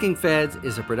 Talking Feds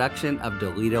is a production of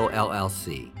Delito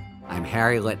LLC. I'm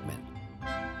Harry Littman.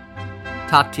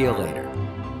 Talk to you later.